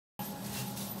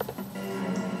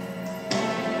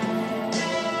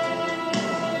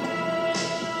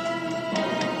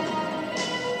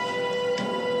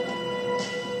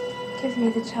give me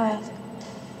the child.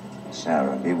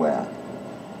 Sarah, beware.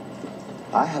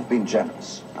 I have been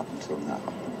generous up until now,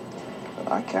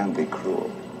 but I can be cruel.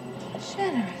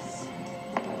 Generous?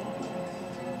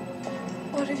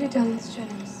 What have you done that's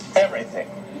generous? Everything.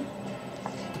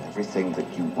 Everything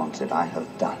that you wanted, I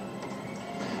have done.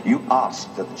 You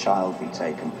asked that the child be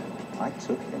taken. I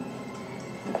took him.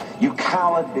 You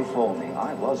cowered before me.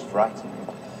 I was frightened.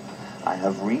 I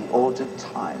have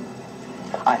reordered time.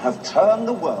 I have turned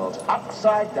the world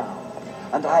upside down.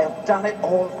 And I have done it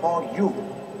all for you.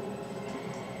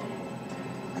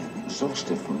 I am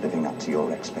exhausted from living up to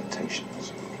your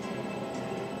expectations.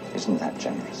 Isn't that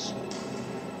generous?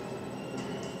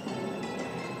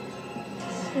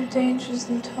 Through dangers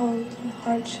untold and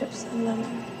hardships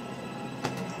unknown,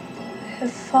 I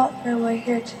have fought my way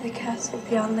here to the castle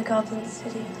beyond the Goblin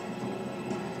City.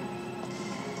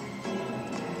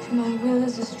 For my will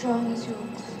is as strong as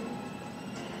yours,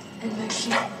 and my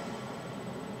Stop.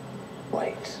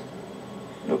 Wait.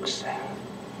 Look, Sarah.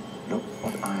 Look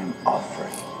what I'm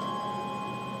offering.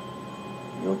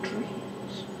 Your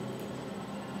dreams.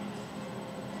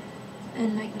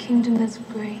 And my kingdom is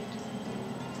great.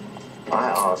 I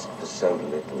ask for so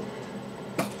little.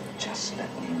 Just let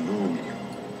me rule you.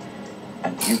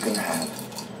 And you can have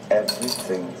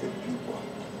everything that you want.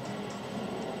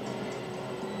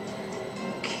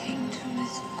 Kingdom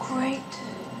is great.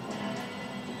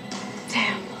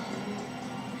 Damn.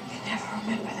 I can never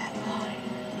remember that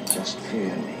line. Just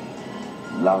fear me.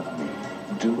 Love me.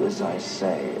 Do as I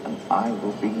say, and I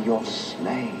will be your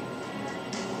slave.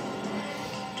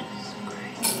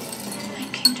 My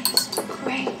kingdom is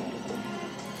great.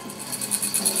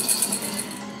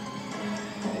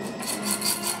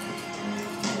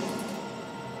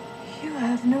 You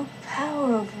have no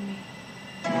power over me.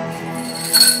 You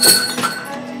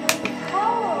have no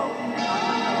power over me.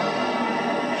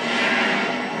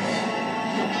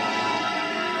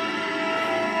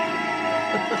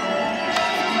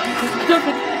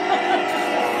 Stupid!